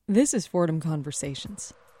This is Fordham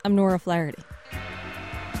Conversations. I'm Nora Flaherty.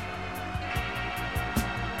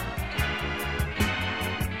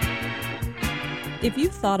 If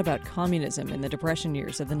you've thought about communism in the Depression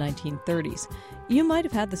years of the 1930s, you might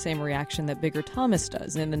have had the same reaction that Bigger Thomas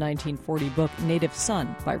does in the 1940 book Native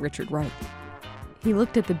Son by Richard Wright. He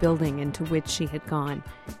looked at the building into which she had gone.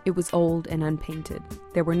 It was old and unpainted.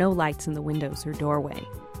 There were no lights in the windows or doorway.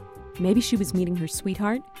 Maybe she was meeting her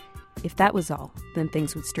sweetheart? If that was all, then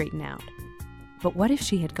things would straighten out. But what if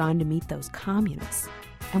she had gone to meet those communists?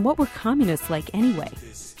 And what were communists like anyway?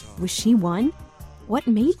 Was she one? What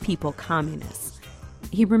made people communists?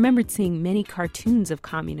 He remembered seeing many cartoons of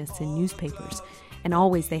communists in newspapers, and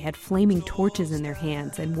always they had flaming torches in their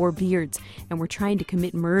hands and wore beards and were trying to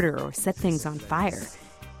commit murder or set things on fire.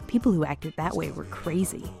 People who acted that way were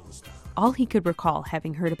crazy. All he could recall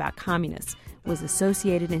having heard about communists was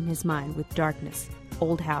associated in his mind with darkness,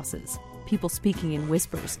 old houses, people speaking in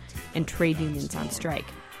whispers, and trade unions on strike.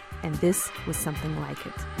 And this was something like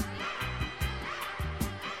it.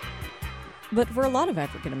 But for a lot of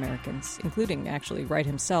African Americans, including actually Wright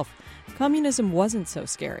himself, communism wasn't so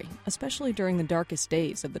scary, especially during the darkest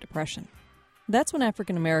days of the Depression. That's when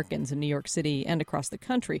African Americans in New York City and across the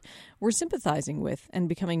country were sympathizing with and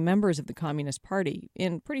becoming members of the Communist Party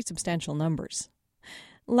in pretty substantial numbers.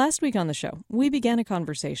 Last week on the show, we began a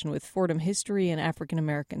conversation with Fordham History and African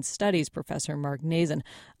American Studies professor Mark Nazen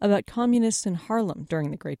about communists in Harlem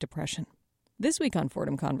during the Great Depression. This week on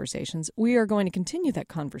Fordham Conversations, we are going to continue that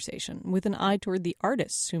conversation with an eye toward the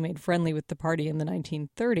artists who made friendly with the party in the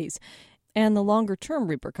 1930s and the longer-term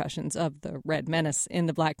repercussions of the Red Menace in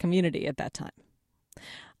the black community at that time.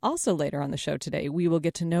 Also later on the show today, we will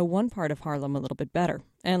get to know one part of Harlem a little bit better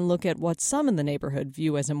and look at what some in the neighborhood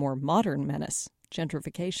view as a more modern menace,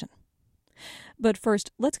 gentrification. But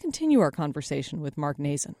first, let's continue our conversation with Mark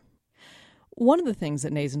Nazen. One of the things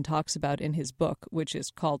that Nazen talks about in his book, which is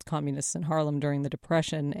called Communists in Harlem During the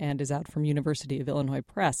Depression and is out from University of Illinois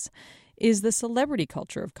Press, is the celebrity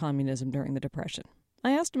culture of communism during the Depression.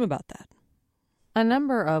 I asked him about that. A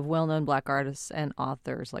number of well-known black artists and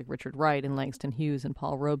authors like Richard Wright and Langston Hughes and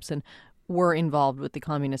Paul Robeson were involved with the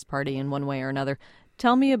Communist Party in one way or another.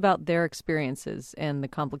 Tell me about their experiences and the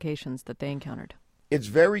complications that they encountered. It's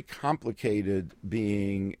very complicated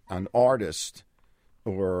being an artist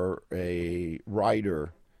or a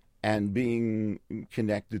writer and being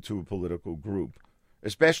connected to a political group,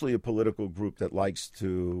 especially a political group that likes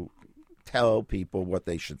to tell people what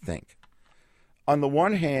they should think. On the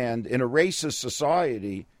one hand, in a racist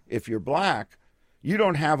society, if you're black, you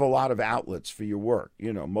don't have a lot of outlets for your work.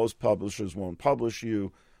 You know, most publishers won't publish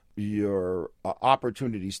you. Your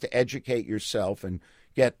opportunities to educate yourself and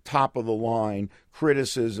get top-of-the-line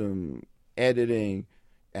criticism, editing,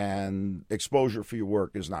 and exposure for your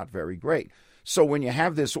work is not very great. So when you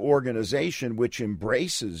have this organization which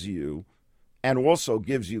embraces you and also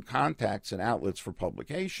gives you contacts and outlets for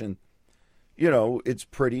publication, you know, it's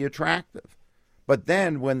pretty attractive. But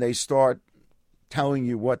then when they start telling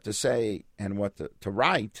you what to say and what to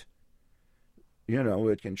write, you know,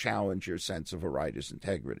 it can challenge your sense of a writer's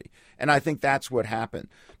integrity. And I think that's what happened.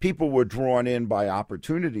 People were drawn in by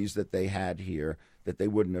opportunities that they had here that they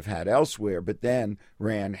wouldn't have had elsewhere, but then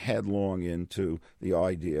ran headlong into the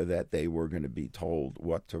idea that they were going to be told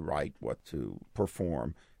what to write, what to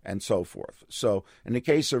perform, and so forth. So in the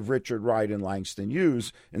case of Richard Wright and Langston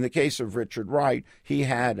Hughes, in the case of Richard Wright, he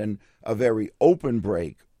had a very open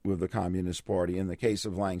break with the Communist Party. In the case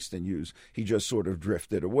of Langston Hughes, he just sort of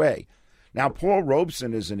drifted away. Now, Paul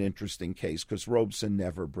Robeson is an interesting case because Robeson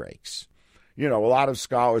never breaks. You know, a lot of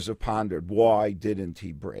scholars have pondered, why didn't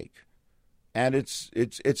he break? And it's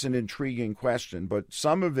an intriguing question, but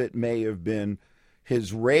some of it may have been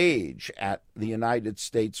his rage at the United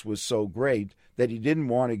States was so great that he didn't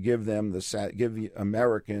want to give the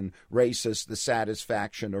American racists the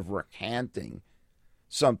satisfaction of recanting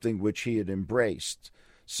something which he had embraced.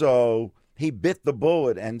 So he bit the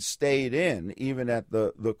bullet and stayed in, even at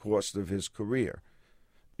the cost of his career.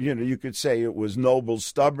 You know, you could say it was noble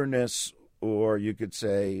stubbornness, or you could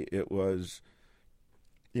say it was,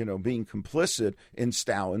 you know, being complicit in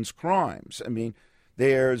Stalin's crimes. I mean,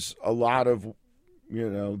 there's a lot of, you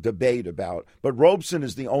know, debate about, but Robeson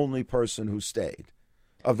is the only person who stayed.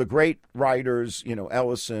 Of the great writers, you know,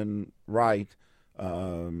 Ellison, Wright,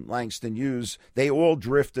 Langston Hughes, they all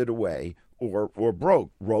drifted away or broke.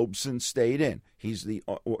 Robeson stayed in.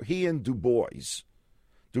 He and Du Bois.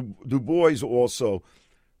 Du Bois also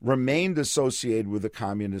remained associated with the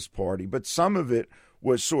Communist Party, but some of it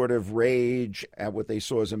was sort of rage at what they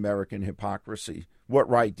saw as American hypocrisy. What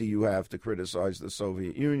right do you have to criticize the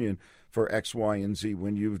Soviet Union, for X, Y, and Z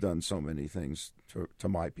when you've done so many things to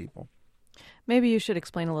my people. Maybe you should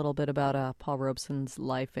explain a little bit about Paul Robeson's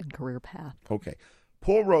life and career path. Okay.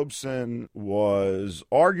 Paul Robeson was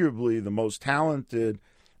arguably the most talented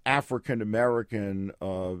African-American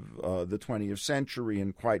of the 20th century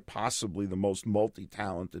and quite possibly the most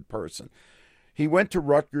multi-talented person. He went to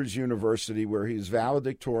Rutgers University, where he was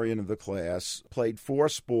valedictorian of the class, played 4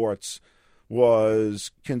 sports, was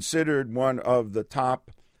considered one of the top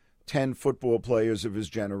 10 football players of his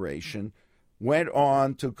generation, went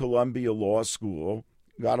on to Columbia Law School,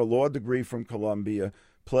 got a law degree from Columbia,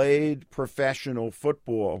 played professional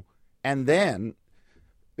football, and then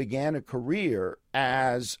began a career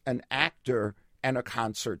as an actor and a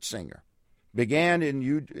concert singer. Began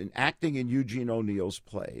in acting in Eugene O'Neill's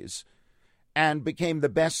plays and became the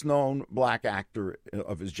best-known black actor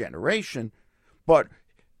of his generation, but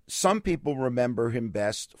some people remember him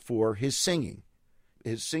best for his singing.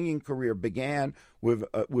 His singing career began with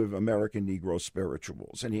American Negro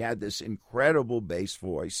Spirituals, and he had this incredible bass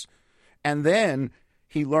voice. And then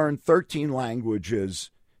he learned 13 languages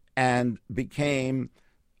and became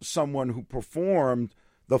someone who performed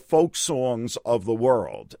the folk songs of the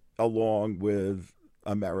world along with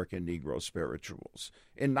American Negro Spirituals.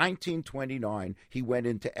 In 1929, he went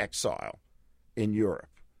into exile in Europe,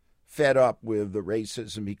 fed up with the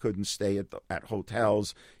racism. He couldn't stay at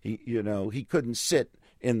hotels. He couldn't sit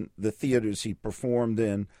in the theaters he performed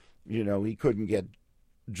in. He couldn't get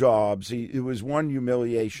jobs. It was one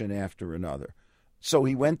humiliation after another. So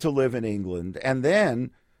he went to live in England, and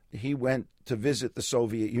then he went to visit the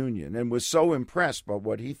Soviet Union and was so impressed by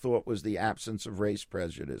what he thought was the absence of race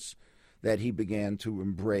prejudice that he began to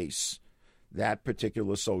embrace that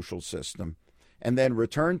particular social system, and then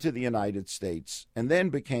returned to the United States, and then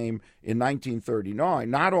became, in 1939,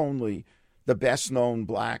 not only the best-known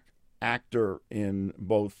black actor in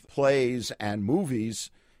both plays and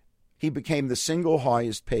movies, he became the single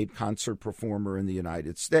highest-paid concert performer in the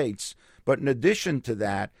United States. But in addition to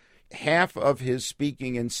that, half of his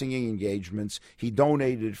speaking and singing engagements he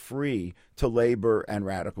donated free to labor and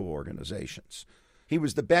radical organizations. He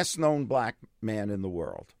was the best-known black man in the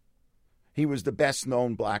world. He was the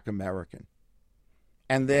best-known black American.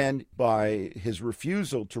 And then by his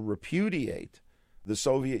refusal to repudiate the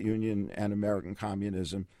Soviet Union and American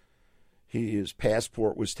communism, his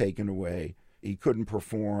passport was taken away. He couldn't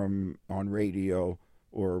perform on radio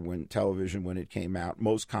or television when it came out.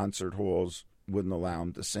 Most concert halls wouldn't allow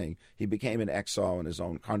him to sing. He became an exile in his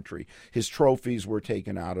own country. His trophies were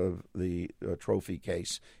taken out of the trophy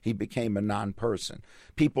case. He became a non-person.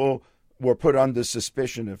 People were put under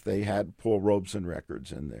suspicion if they had Paul Robeson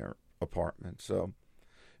records in their apartment. So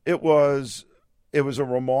it was a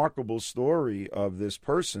remarkable story of this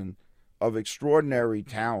person of extraordinary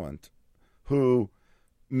talent who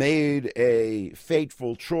made a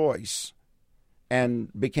fateful choice and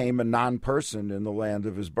became a non-person in the land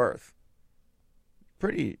of his birth.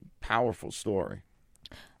 Pretty powerful story.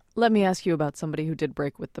 Let me ask you about somebody who did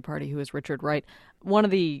break with the party, who is Richard Wright. One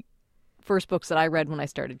of the first books that I read when I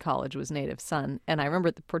started college was Native Son, and I remember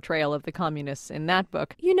the portrayal of the communists in that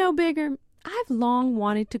book. You know, Bigger, I've long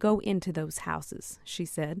wanted to go into those houses, she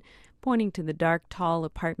said, pointing to the dark, tall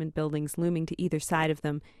apartment buildings looming to either side of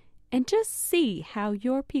them, and just see how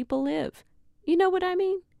your people live. You know what I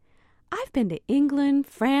mean? I've been to England,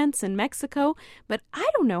 France, and Mexico, but I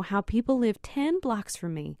don't know how people live 10 blocks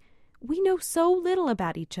from me. We know so little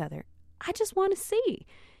about each other. I just want to see.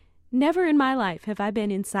 Never in my life have I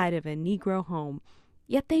been inside of a Negro home,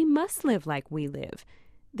 yet they must live like we live.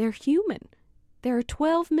 They're human. There are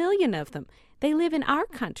 12 million of them. They live in our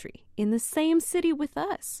country, in the same city with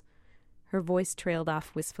us. Her voice trailed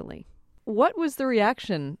off wistfully. What was the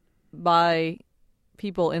reaction by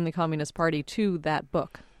people in the Communist Party to that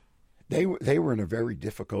book? They were in a very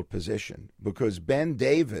difficult position because Ben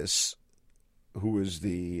Davis, who was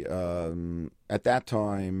at that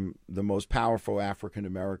time the most powerful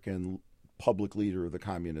African-American public leader of the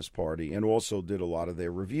Communist Party and also did a lot of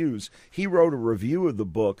their reviews, he wrote a review of the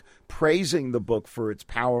book praising the book for its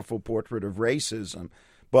powerful portrait of racism,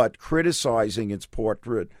 but criticizing its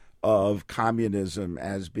portrait of communism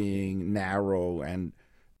as being narrow and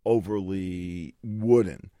overly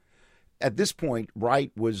wooden. At this point,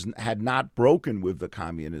 Wright had not broken with the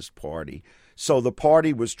Communist Party, so the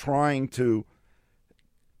party was trying to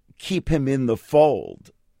keep him in the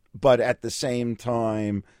fold, but at the same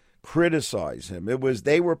time criticize him.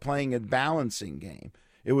 They were playing a balancing game.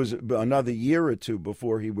 It was another year or two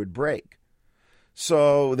before he would break.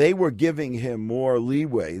 So they were giving him more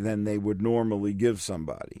leeway than they would normally give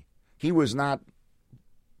somebody. He was not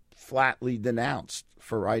flatly denounced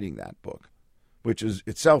for writing that book. which is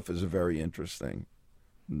itself is a very interesting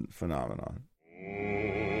phenomenon.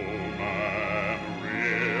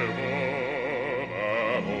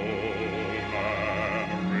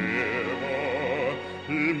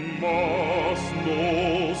 He must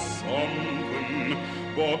know something,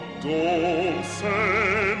 but don't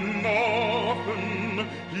say nothing.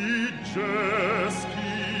 He just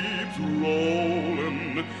keeps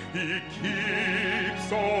rolling. He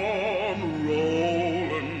keeps on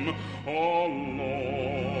rolling along.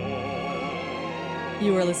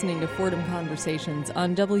 You are listening to Fordham Conversations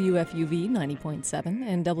on WFUV 90.7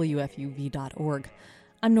 and WFUV.org.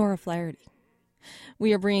 I'm Nora Flaherty.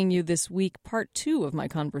 We are bringing you this week part 2 of my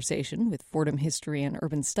conversation with Fordham History and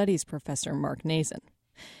Urban Studies professor Mark Nazen.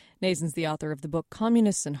 Nazen's the author of the book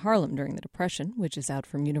Communists in Harlem During the Depression, which is out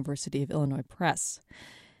from University of Illinois Press.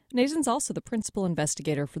 Nazen's also the principal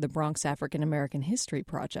investigator for the Bronx African American History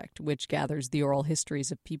Project, which gathers the oral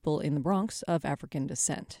histories of people in the Bronx of African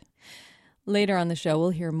descent. Later on the show, we'll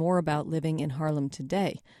hear more about living in Harlem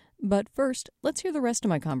today. But first, let's hear the rest of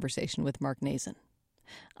my conversation with Mark Nazen.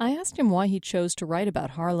 I asked him why he chose to write about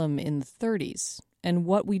Harlem in the 30s and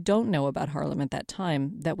what we don't know about Harlem at that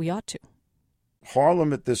time that we ought to.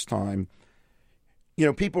 Harlem at this time,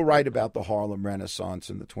 people write about the Harlem Renaissance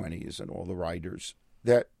in the 20s and all the writers.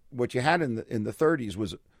 That what you had in the 30s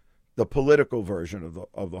was the political version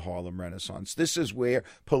of the Harlem Renaissance. This is where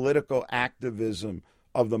political activism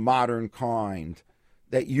of the modern kind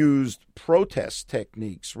that used protest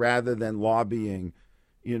techniques rather than lobbying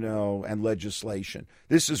and legislation.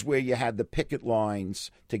 This is where you had the picket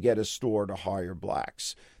lines to get a store to hire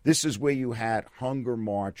blacks. This is where you had hunger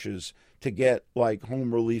marches to get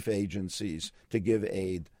home relief agencies to give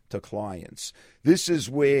aid to clients. This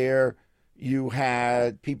is where you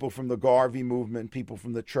had people from the Garvey movement, people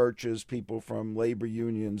from the churches, people from labor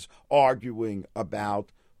unions arguing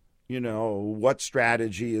about, what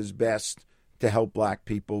strategy is best to help black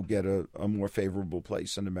people get a more favorable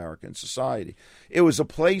place in American society. It was a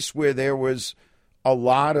place where there was a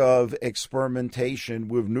lot of experimentation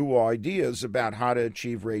with new ideas about how to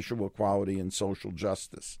achieve racial equality and social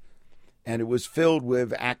justice. And it was filled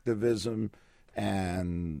with activism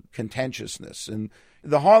and contentiousness. And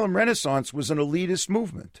the Harlem Renaissance was an elitist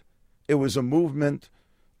movement. It was a movement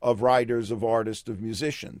of writers, of artists, of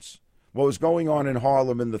musicians. What was going on in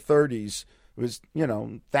Harlem in the 30s was,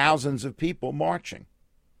 thousands of people marching.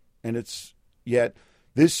 And yet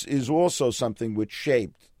this is also something which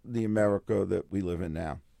shaped the America that we live in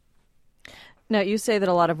now. Now, you say that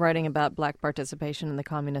a lot of writing about black participation in the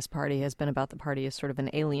Communist Party has been about the party as sort of an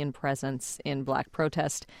alien presence in black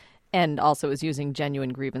protest and also is using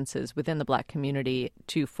genuine grievances within the black community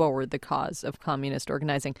to forward the cause of communist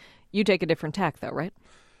organizing. You take a different tack, though, right?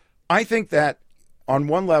 I think that on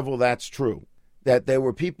one level that's true, that there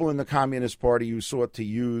were people in the Communist Party who sought to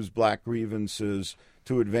use black grievances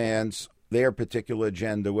to advance their particular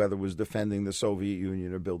agenda, whether it was defending the Soviet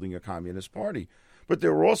Union or building a communist party. But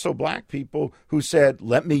there were also black people who said,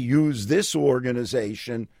 let me use this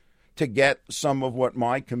organization to get some of what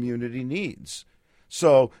my community needs.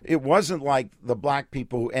 So it wasn't like the black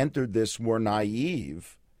people who entered this were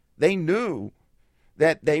naive. They knew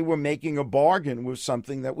that they were making a bargain with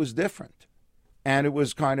something that was different. And it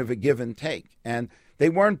was kind of a give and take. And they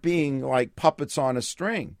weren't being like puppets on a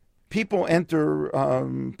string. People enter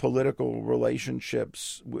political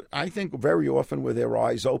relationships, I think, very often with their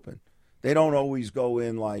eyes open. They don't always go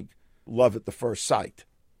in like love at the first sight.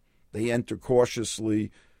 They enter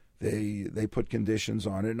cautiously. They put conditions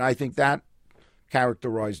on it. And I think that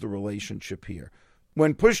characterized the relationship here.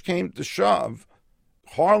 When push came to shove,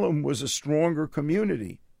 Harlem was a stronger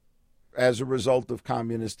community as a result of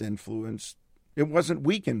communist influence. It wasn't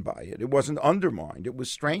weakened by it. It wasn't undermined. It was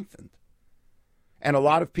strengthened. And a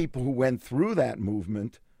lot of people who went through that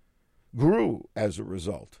movement grew as a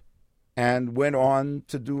result and went on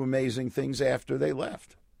to do amazing things after they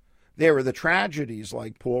left. There were the tragedies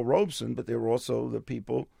like Paul Robeson, but there were also the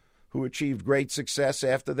people who achieved great success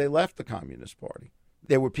after they left the Communist Party.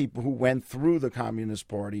 There were people who went through the Communist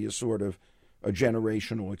Party as sort of a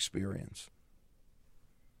generational experience.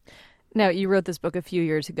 Now, you wrote this book a few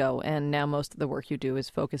years ago, and now most of the work you do is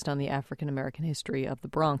focused on the African-American history of the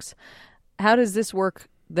Bronx. How does this work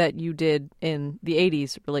that you did in the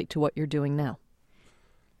 80s relate to what you're doing now?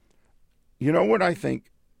 You know what I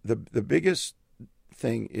think? The biggest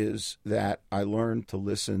thing is that I learned to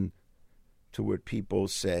listen to what people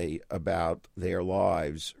say about their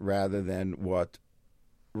lives rather than what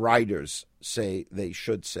writers say they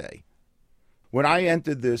should say. When I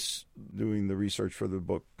entered this, doing the research for the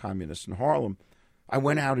book Communists in Harlem, I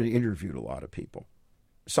went out and interviewed a lot of people.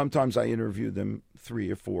 Sometimes I interviewed them 3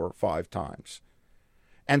 or 4 or 5 times.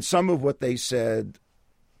 And some of what they said,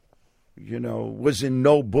 was in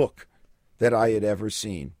no book that I had ever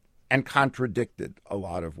seen and contradicted a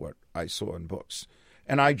lot of what I saw in books.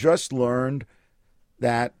 And I just learned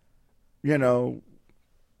that, you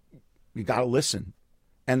got to listen.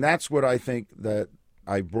 And that's what I think that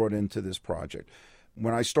I brought into this project.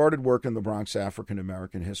 When I started working the Bronx African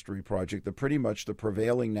American History Project, pretty much the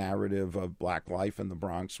prevailing narrative of black life in the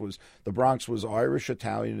Bronx was Irish,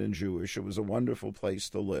 Italian, and Jewish. It was a wonderful place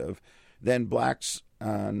to live. Then blacks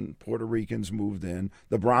and Puerto Ricans moved in.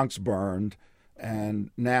 The Bronx burned, and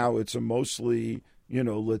now it's a mostly,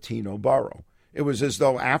 Latino borough. It was as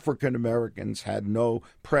though African Americans had no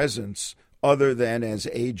presence other than as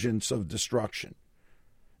agents of destruction.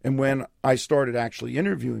 And when I started actually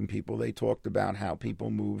interviewing people, they talked about how people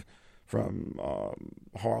moved from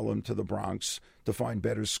Harlem to the Bronx to find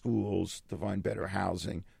better schools, to find better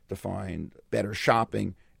housing, to find better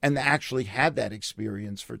shopping, and they actually had that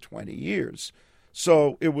experience for 20 years.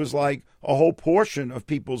 So it was like a whole portion of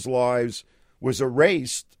people's lives was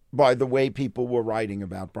erased by the way people were writing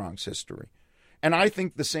about Bronx history. And I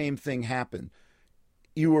think the same thing happened.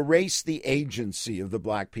 You erased the agency of the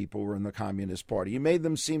black people who were in the Communist Party. You made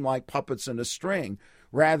them seem like puppets in a string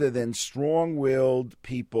rather than strong-willed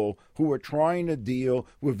people who were trying to deal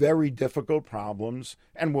with very difficult problems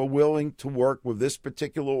and were willing to work with this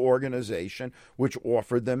particular organization which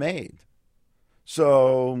offered them aid.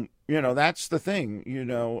 So, that's the thing.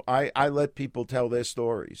 I let people tell their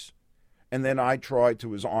stories. And then I try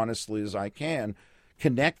to, as honestly as I can,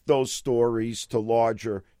 connect those stories to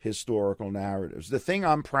larger historical narratives. The thing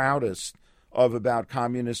I'm proudest of about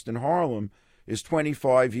Communist in Harlem is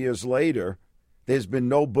 25 years later, there's been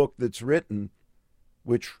no book that's written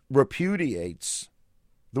which repudiates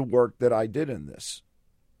the work that I did in this.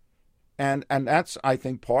 And that's, I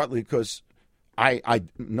think, partly because I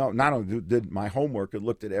not only did my homework and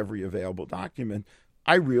looked at every available document,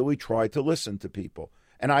 I really tried to listen to people.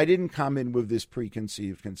 And I didn't come in with this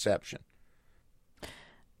preconceived conception.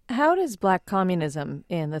 How does black communism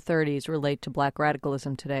in the 30s relate to black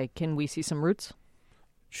radicalism today? Can we see some roots?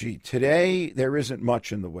 Today there isn't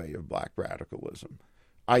much in the way of black radicalism.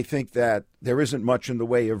 I think that there isn't much in the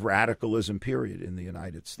way of radicalism, period, in the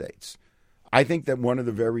United States. I think that one of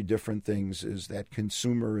the very different things is that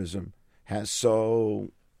consumerism has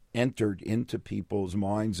so entered into people's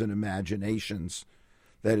minds and imaginations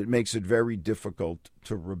that it makes it very difficult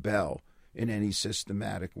to rebel in any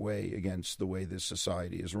systematic way against the way this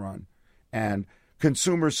society is run. And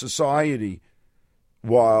consumer society,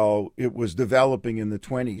 while it was developing in the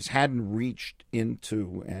 20s, hadn't reached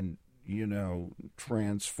into and,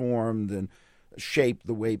 transformed and shaped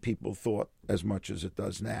the way people thought as much as it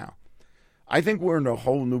does now. I think we're in a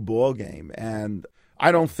whole new ballgame, and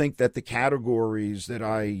I don't think that the categories that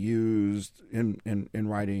I used in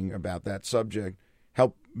writing about that subject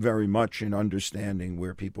help very much in understanding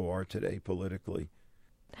where people are today politically.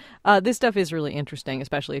 This stuff is really interesting,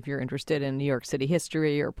 especially if you're interested in New York City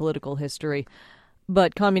history or political history.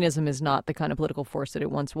 But communism is not the kind of political force that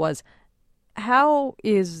it once was. How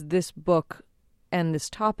is this book and this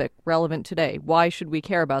topic relevant today? Why should we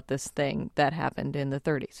care about this thing that happened in the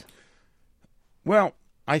 30s? Well,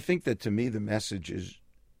 I think that to me the message is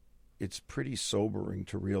it's pretty sobering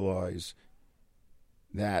to realize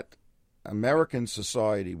that American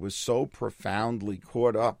society was so profoundly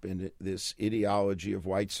caught up in this ideology of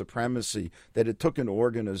white supremacy that it took an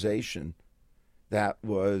organization that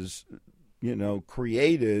was,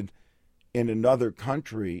 created in another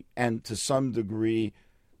country and to some degree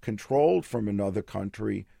controlled from another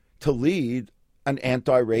country to lead an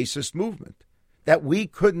anti-racist movement. That we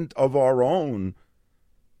couldn't of our own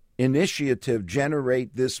initiative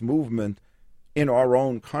generate this movement in our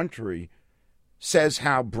own country says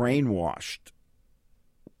how brainwashed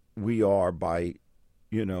we are by,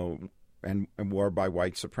 and were by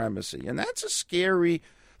white supremacy. And that's a scary,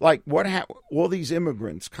 all these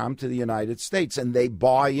immigrants come to the United States and they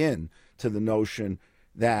buy in to the notion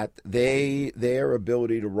that their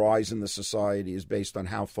ability to rise in the society is based on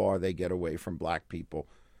how far they get away from black people,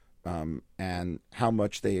 and how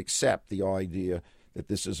much they accept the idea that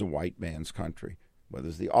this is a white man's country. Whether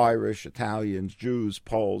it's the Irish, Italians, Jews,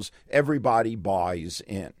 Poles, everybody buys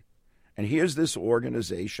in. And here's this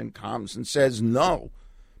organization comes and says, no,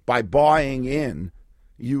 by buying in,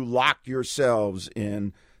 you lock yourselves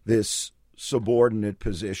in this subordinate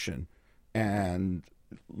position. And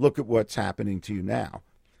look at what's happening to you now.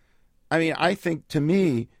 I mean, I think to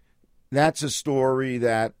me, that's a story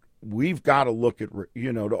that we've got to look at,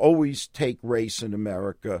 to always take race in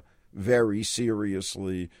America very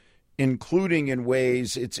seriously, including in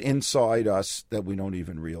ways it's inside us that we don't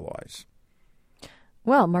even realize.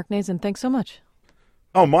 Well, Mark Nason, thanks so much.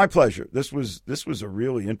 Oh, my pleasure. This was a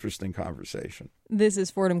really interesting conversation. This is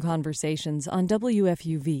Fordham Conversations on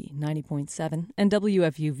WFUV 90.7 and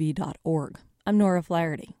WFUV.org. I'm Nora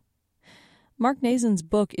Flaherty. Mark Nason's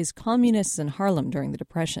book is Communists in Harlem During the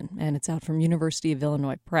Depression, and it's out from University of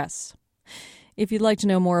Illinois Press. If you'd like to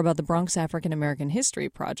know more about the Bronx African American History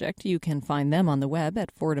Project, you can find them on the web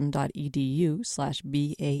at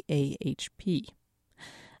fordham.edu/BAAHP.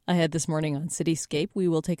 Ahead this morning on Cityscape, we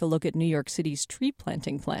will take a look at New York City's tree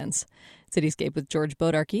planting plans. Cityscape with George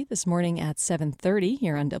Bodarky this morning at 7:30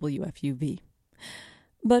 here on WFUV.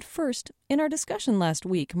 But first, in our discussion last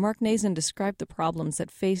week, Mark Nason described the problems that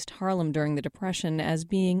faced Harlem during the Depression as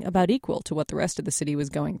being about equal to what the rest of the city was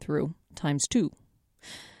going through, times two.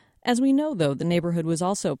 As we know, though, the neighborhood was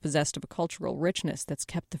also possessed of a cultural richness that's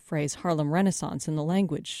kept the phrase Harlem Renaissance in the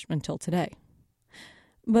language until today.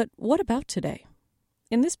 But what about today?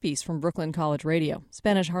 In this piece from Brooklyn College Radio,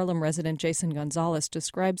 Spanish Harlem resident Jason Gonzalez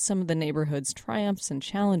describes some of the neighborhood's triumphs and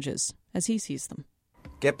challenges as he sees them.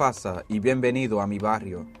 ¿Qué pasa? Y bienvenido a mi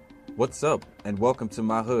barrio. What's up? And welcome to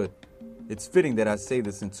my hood. It's fitting that I say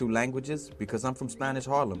this in two languages because I'm from Spanish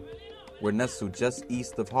Harlem. We're nestled just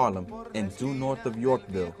east of Harlem and due north of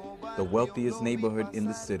Yorkville, the wealthiest neighborhood in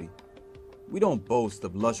the city. We don't boast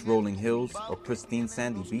of lush rolling hills or pristine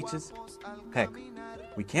sandy beaches. Heck,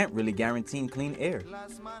 we can't really guarantee clean air.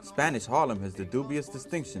 Spanish Harlem has the dubious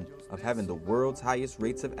distinction of having the world's highest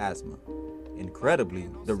rates of asthma. Incredibly,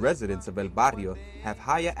 the residents of El Barrio have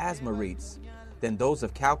higher asthma rates than those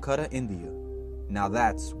of Calcutta, India. Now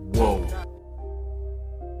that's whoa.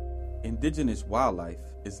 Indigenous wildlife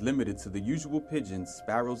is limited to the usual pigeons,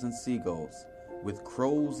 sparrows, and seagulls, with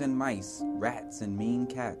crows and mice, rats, and mean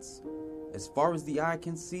cats. As far as the eye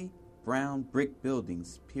can see, brown brick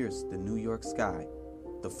buildings pierce the New York sky,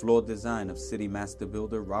 the flawed design of city master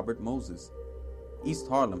builder Robert Moses. East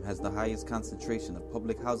Harlem has the highest concentration of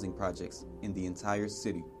public housing projects in the entire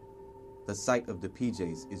city. The site of the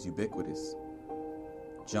PJs is ubiquitous.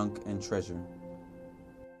 Junk and treasure.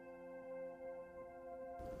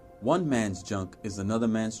 One man's junk is another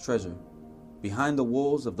man's treasure. Behind the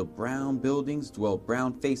walls of the brown buildings dwell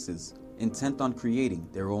brown faces, intent on creating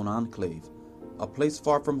their own enclave, a place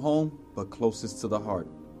far from home but closest to the heart.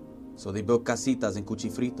 So they built casitas and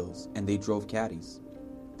cuchifritos, and they drove caddies.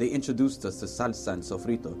 They introduced us to salsa and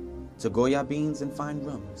sofrito, to Goya beans and fine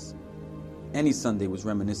rums. Any Sunday was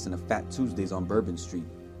reminiscent of Fat Tuesdays on Bourbon Street,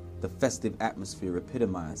 the festive atmosphere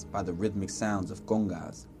epitomized by the rhythmic sounds of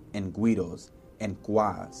congas and guidos and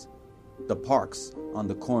cuas. The parks on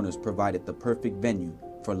the corners provided the perfect venue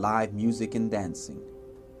for live music and dancing.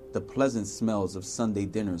 The pleasant smells of Sunday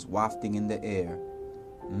dinners wafting in the air.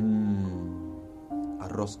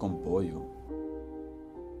 Arroz con pollo.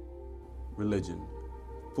 Religion.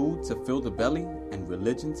 Food to fill the belly and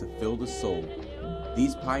religion to fill the soul.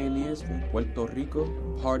 These pioneers from Puerto Rico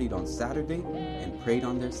partied on Saturday and prayed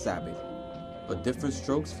on their Sabbath. But different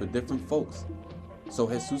strokes for different folks. So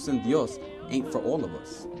Jesus and Dios ain't for all of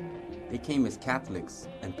us. They came as Catholics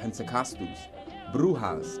and Pentecostals,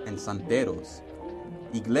 brujas and santeros,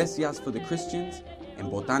 iglesias for the Christians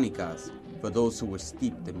and botanicas for those who were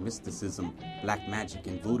steeped in mysticism, black magic,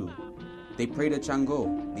 and voodoo. They pray to Chango,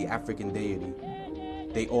 the African deity.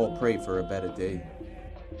 They all pray for a better day.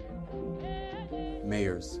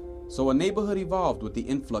 Mayors. So a neighborhood evolved with the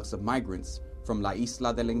influx of migrants from La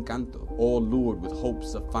Isla del Encanto, all lured with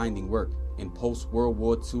hopes of finding work in post-World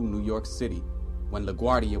War II New York City, when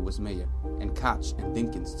LaGuardia was mayor, and Koch and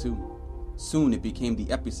Dinkins too. Soon it became the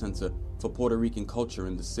epicenter for Puerto Rican culture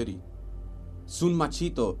in the city. Soon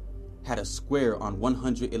Machito had a square on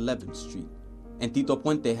 111th Street, and Tito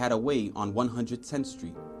Puente had a way on 110th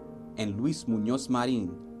Street, and Luis Muñoz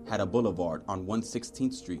Marin had a boulevard on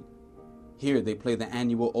 116th Street. Here they play the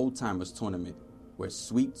annual Old Timers Tournament, where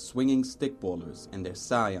sweet swinging stickballers and their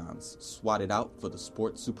scions swatted out for the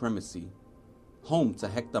sport supremacy. Home to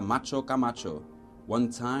Hector Macho Camacho,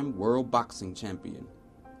 one-time world boxing champion.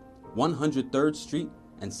 103rd Street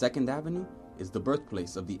and 2nd Avenue is the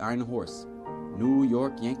birthplace of the Iron Horse, New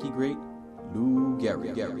York Yankee great Lou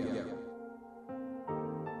Gehrig.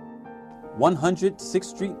 106th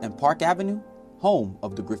Street and Park Avenue, home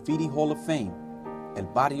of the Graffiti Hall of Fame, El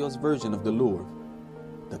Barrio's version of the Louvre.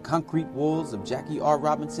 The concrete walls of Jackie R.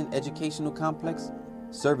 Robinson Educational Complex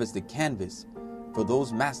serve as the canvas for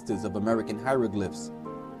those masters of American hieroglyphs.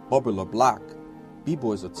 Bubble or block,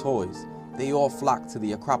 b-boys or toys, they all flock to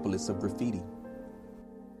the Acropolis of graffiti.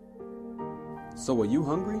 So are you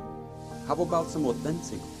hungry? How about some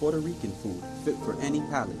authentic Puerto Rican food fit for any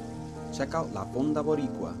palate? Check out La Fonda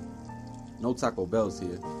Boricua. No Taco Bells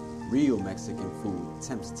here. Real Mexican food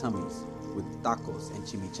tempts tummies. with tacos and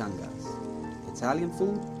chimichangas. Italian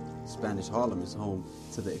food? Spanish Harlem is home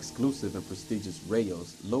to the exclusive and prestigious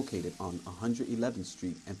Rayos, located on 111th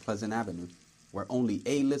Street and Pleasant Avenue, where only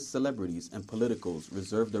A-list celebrities and politicals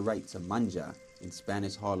reserve the right to manja in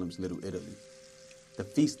Spanish Harlem's Little Italy. The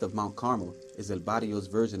Feast of Mount Carmel is El Barrio's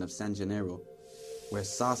version of San Gennaro, where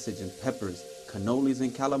sausage and peppers, cannolis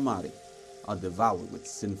and calamari are devoured with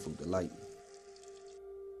sinful delight.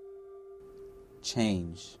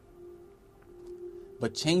 Change.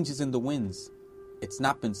 But change is in the winds. It's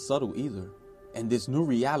not been subtle either. And this new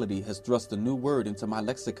reality has thrust a new word into my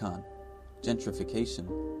lexicon: gentrification.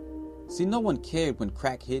 See, no one cared when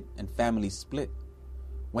crack hit and families split,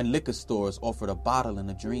 when liquor stores offered a bottle and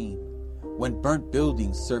a dream, when burnt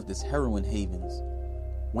buildings served as heroin havens,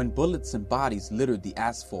 when bullets and bodies littered the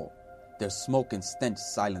asphalt, their smoke and stench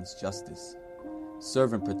silenced justice.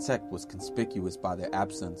 Serve and protect was conspicuous by their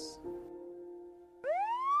absence.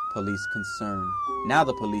 Police concern. Now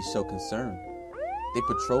the police show concern. They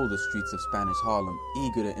patrol the streets of Spanish Harlem,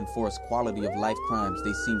 eager to enforce quality of life crimes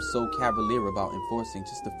they seemed so cavalier about enforcing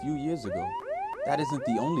just a few years ago. That isn't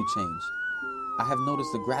the only change. I have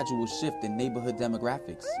noticed a gradual shift in neighborhood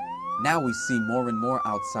demographics. Now we see more and more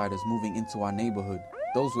outsiders moving into our neighborhood,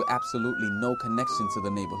 those with absolutely no connection to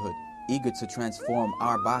the neighborhood, eager to transform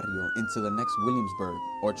our barrio into the next Williamsburg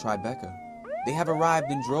or Tribeca. They have arrived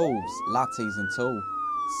in droves, lattes in tow,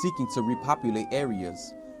 seeking to repopulate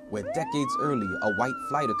areas where decades earlier a white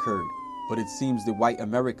flight occurred, but it seems that white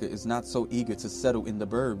America is not so eager to settle in the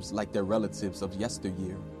burbs like their relatives of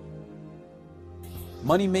yesteryear.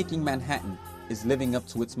 Money-making Manhattan is living up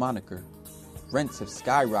to its moniker. Rents have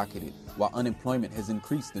skyrocketed while unemployment has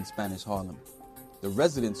increased in Spanish Harlem. The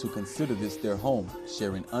residents who consider this their home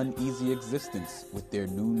share an uneasy existence with their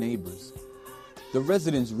new neighbors. The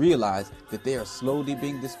residents realize that they are slowly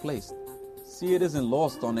being displaced. See, it isn't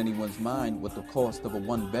lost on anyone's mind what the cost of a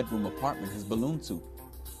one-bedroom apartment has ballooned to,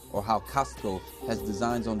 or how Costco has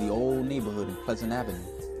designs on the old neighborhood in Pleasant Avenue,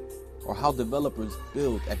 or how developers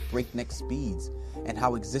build at breakneck speeds, and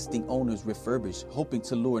how existing owners refurbish, hoping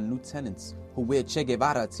to lure new tenants who wear Che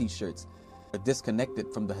Guevara t-shirts, but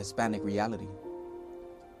disconnected from the Hispanic reality.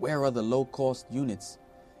 Where are the low-cost units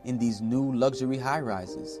in these new luxury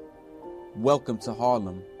high-rises? Welcome to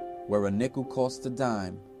Harlem, where a nickel costs a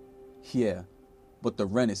dime. Yeah, but the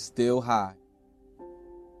rent is still high.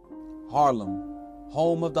 Harlem,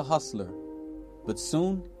 home of the hustler. But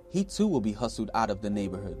soon, he too will be hustled out of the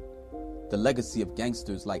neighborhood. The legacy of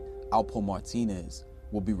gangsters like Alpo Martinez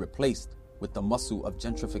will be replaced with the muscle of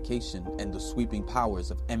gentrification and the sweeping powers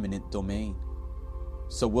of eminent domain.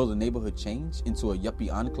 So will the neighborhood change into a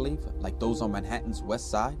yuppie enclave like those on Manhattan's west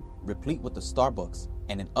side, replete with a Starbucks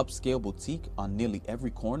and an upscale boutique on nearly every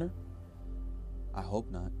corner? I hope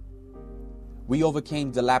not. We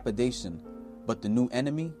overcame dilapidation, but the new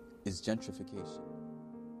enemy is gentrification.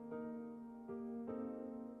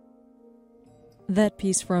 That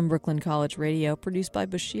piece from Brooklyn College Radio, produced by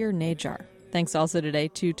Bashir Najar. Thanks also today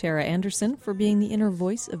to Tara Anderson for being the inner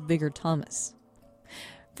voice of Bigger Thomas.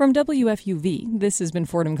 From WFUV, this has been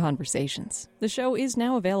Fordham Conversations. The show is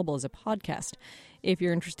now available as a podcast. If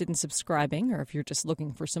you're interested in subscribing, or if you're just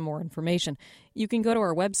looking for some more information, you can go to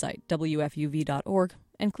our website, WFUV.org,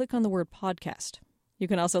 and click on the word podcast. You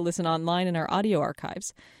can also listen online in our audio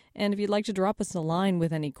archives. And if you'd like to drop us a line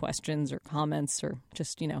with any questions or comments or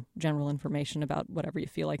just, general information about whatever you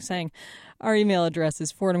feel like saying, our email address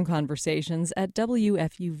is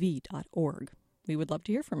fordhamconversations@WFUV.org. We would love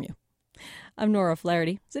to hear from you. I'm Nora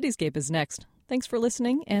Flaherty. Cityscape is next. Thanks for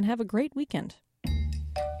listening, and have a great weekend.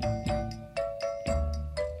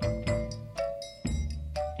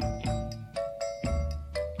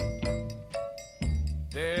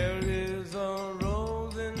 There is a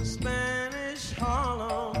rose in Spanish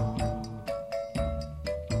Harlem,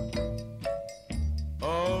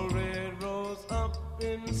 a red rose up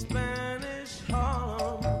in Spanish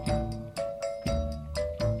Harlem.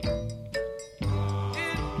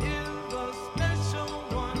 It is a special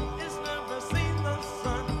one, it's never seen the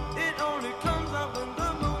sun. It only comes out when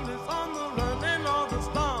the moon is on the run and all the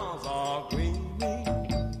stars are gleaming.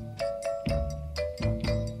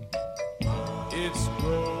 It's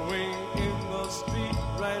growing in the street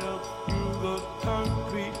right up through the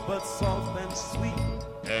concrete, but soft and sweet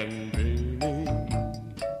and dreamy.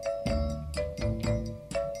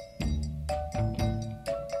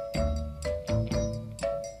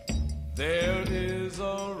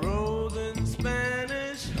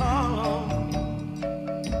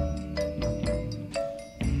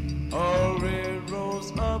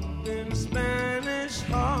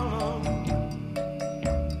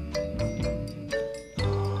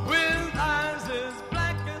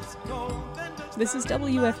 This is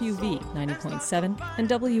WFUV 90.7 and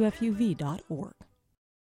WFUV.org.